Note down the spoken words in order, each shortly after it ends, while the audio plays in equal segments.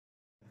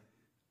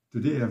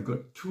Today I've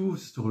got two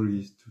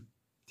stories to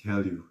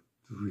tell you,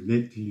 to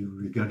relate to you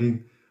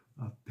regarding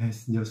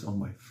passengers on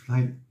my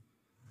flight.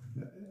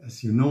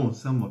 As you know,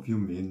 some of you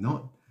may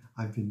not,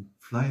 I've been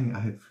flying, I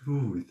had flew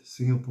with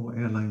Singapore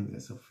Airlines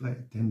as a flight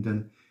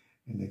attendant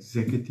and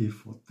executive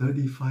for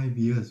 35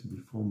 years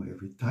before my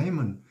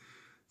retirement.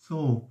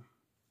 So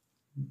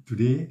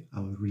today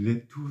I will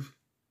relate two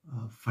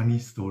funny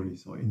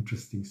stories or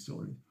interesting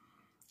stories.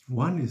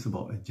 One is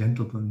about a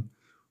gentleman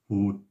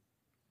who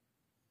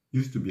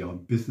used to be our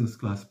business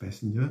class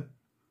passenger,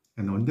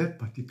 and on that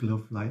particular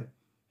flight,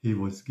 he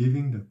was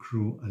giving the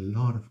crew a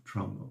lot of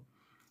trouble.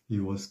 He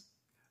was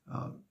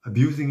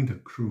abusing the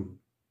crew,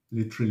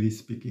 literally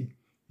speaking.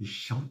 He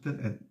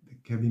shouted at the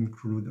cabin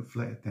crew, the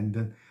flight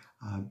attendant,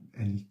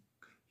 and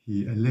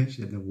he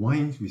alleged that the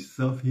wines we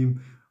served him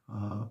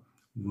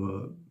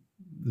were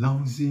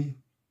lousy,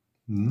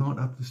 not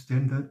up to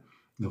standard.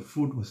 The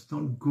food was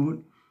not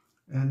good,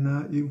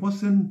 and it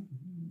wasn't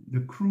the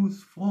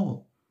crew's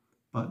fault,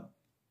 but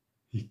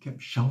he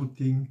kept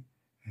shouting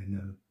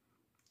and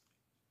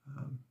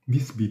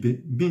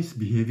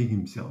misbehaving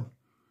himself.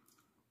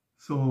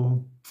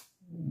 So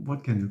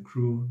what can the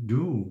crew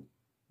do?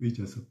 We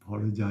just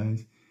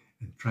apologize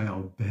and try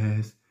our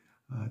best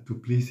to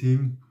please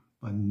him,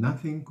 but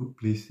nothing could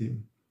please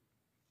him.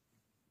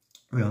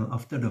 Well,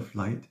 after the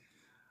flight,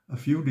 a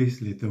few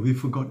days later, we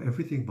forgot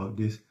everything about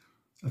this.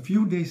 A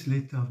few days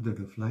later after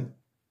the flight,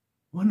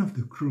 one of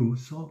the crew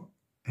saw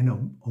an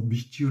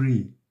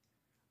obituary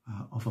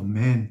of a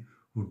man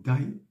who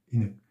died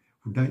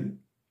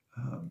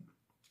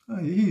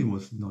he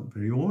was not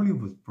very old, he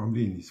was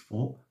probably in his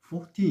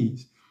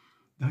 40s,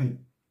 died.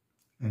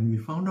 And we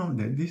found out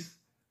that this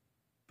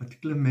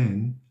particular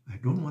man, I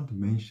don't want to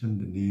mention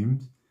the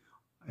names.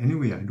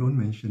 Anyway, I don't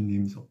mention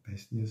names of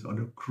passengers or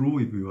the crew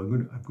if we were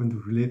I'm going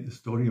to relate the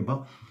story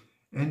about.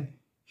 And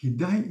he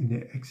died in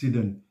an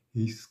accident.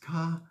 His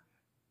car,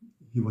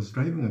 he was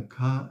driving a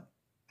car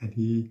and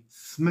he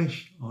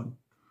smashed or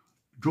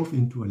drove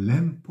into a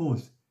lamp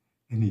post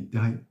and he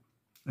died.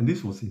 And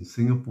this was in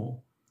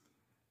Singapore.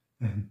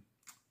 And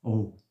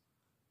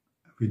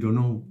we don't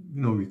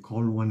know, we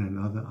call one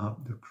another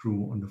up, the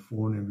crew on the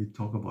phone, and we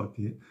talk about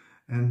it.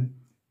 And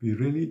we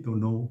really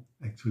don't know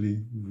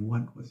actually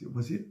what was it.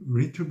 Was it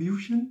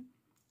retribution?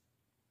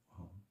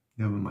 Oh,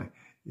 never mind.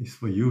 It's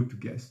for you to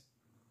guess.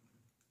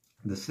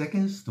 The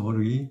second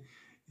story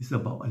is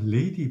about a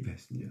lady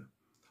passenger,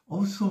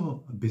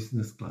 also a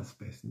business class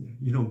passenger,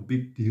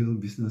 big deal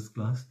business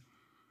class.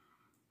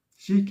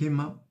 She came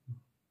up,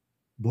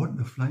 bought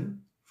the flight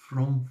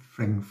from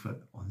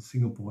Frankfurt on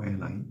Singapore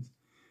Airlines.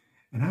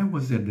 And I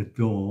was at the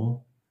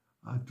door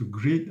to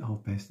greet our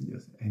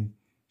passengers, and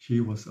she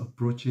was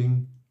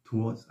approaching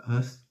towards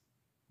us.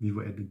 We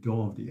were at the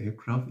door of the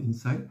aircraft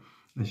inside,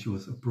 and she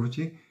was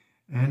approaching,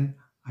 and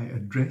I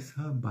addressed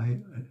her by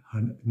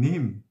her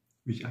name,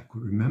 which I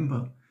could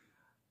remember,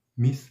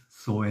 Miss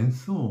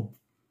So-and-so.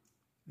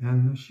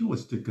 And she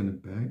was taken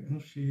aback,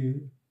 and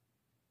she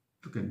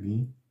looked at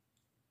me.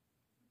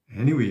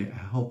 Anyway, I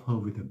helped her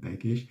with the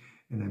baggage,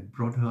 and I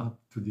brought her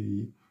up to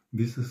the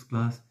business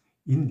class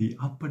in the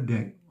upper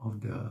deck of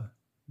the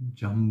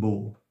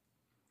Jumbo,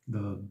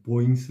 the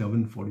Boeing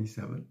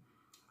 747.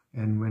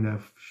 And when I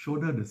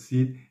showed her the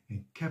seat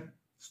and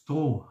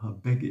stole her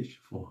baggage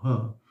for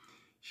her,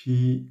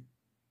 she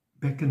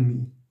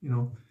beckoned me,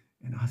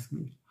 and asked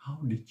me, "How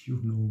did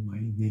you know my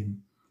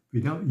name?"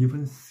 Without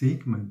even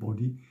seeing my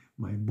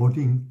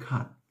boarding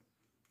card.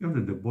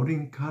 The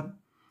boarding card,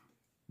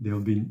 there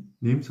will be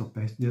names of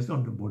passengers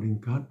on the boarding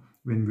card.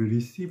 When we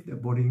receive the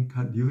boarding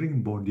card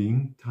during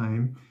boarding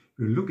time,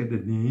 we'll look at the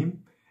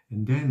name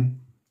and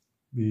then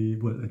we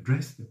will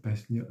address the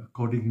passenger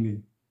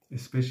accordingly,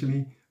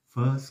 especially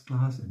first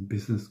class and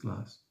business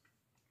class.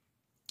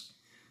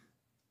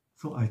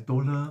 So I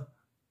told her,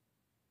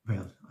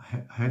 well,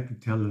 I had to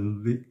tell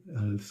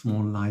a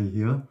small lie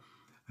here.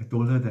 I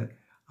told her that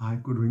I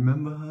could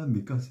remember her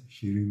because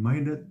she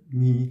reminded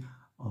me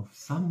of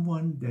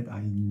someone that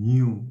I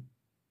knew.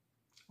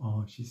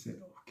 Oh, she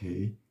said,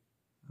 "Okay,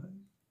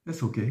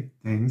 that's okay,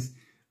 thanks.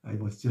 I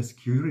was just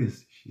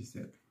curious," she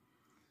said.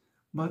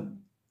 But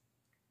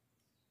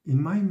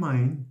in my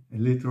mind,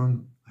 and later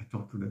on I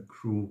talked to the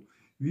crew,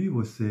 we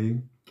were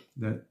saying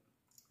that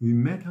we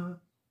met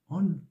her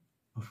on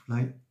a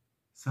flight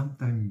some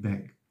time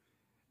back,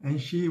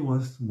 and she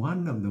was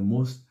one of the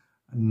most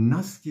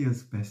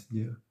nastiest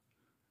passengers.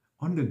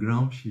 On the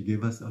ground, she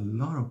gave us a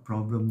lot of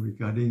problem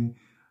regarding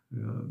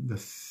the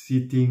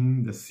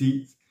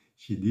seats.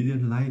 She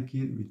didn't like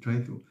it. We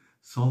tried to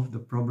solve the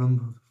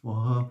problem for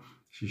her.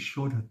 She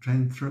showed her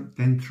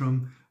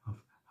tantrum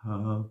of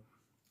her,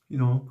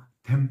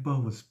 temper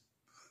was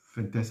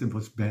fantastic,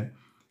 was bad.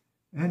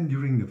 And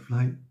during the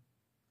flight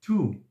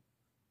too.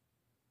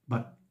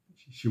 But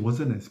she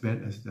wasn't as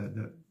bad as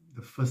the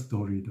first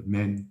story, the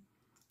man.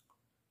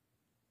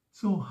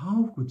 So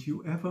how could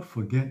you ever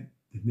forget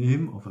the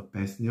name of a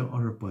passenger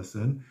or a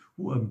person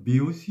who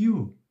abused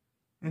you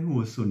and who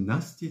was so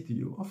nasty to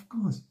you? Of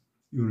course,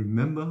 you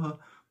remember her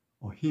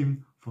or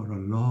him for a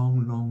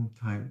long, long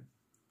time.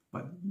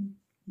 But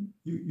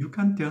you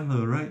can't tell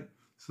her, right?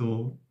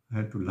 So I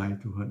had to lie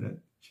to her that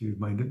she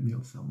reminded me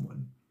of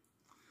someone.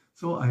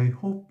 So I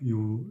hope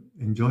you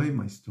enjoy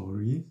my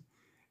stories.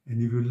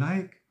 And if you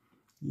like,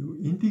 you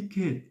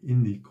indicate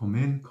in the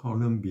comment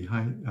column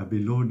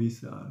below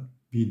this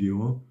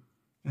video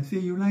and say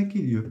you like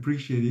it, you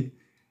appreciate it.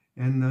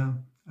 And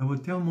I will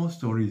tell more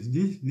stories.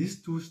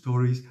 These two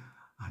stories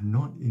are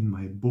not in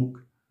my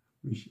book,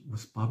 which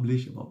was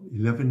published about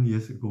 11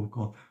 years ago,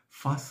 called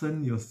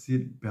Fasten Your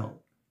Seat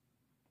Belt,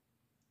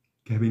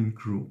 Cabin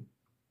Crew.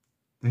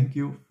 Thank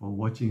you for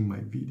watching my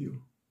video.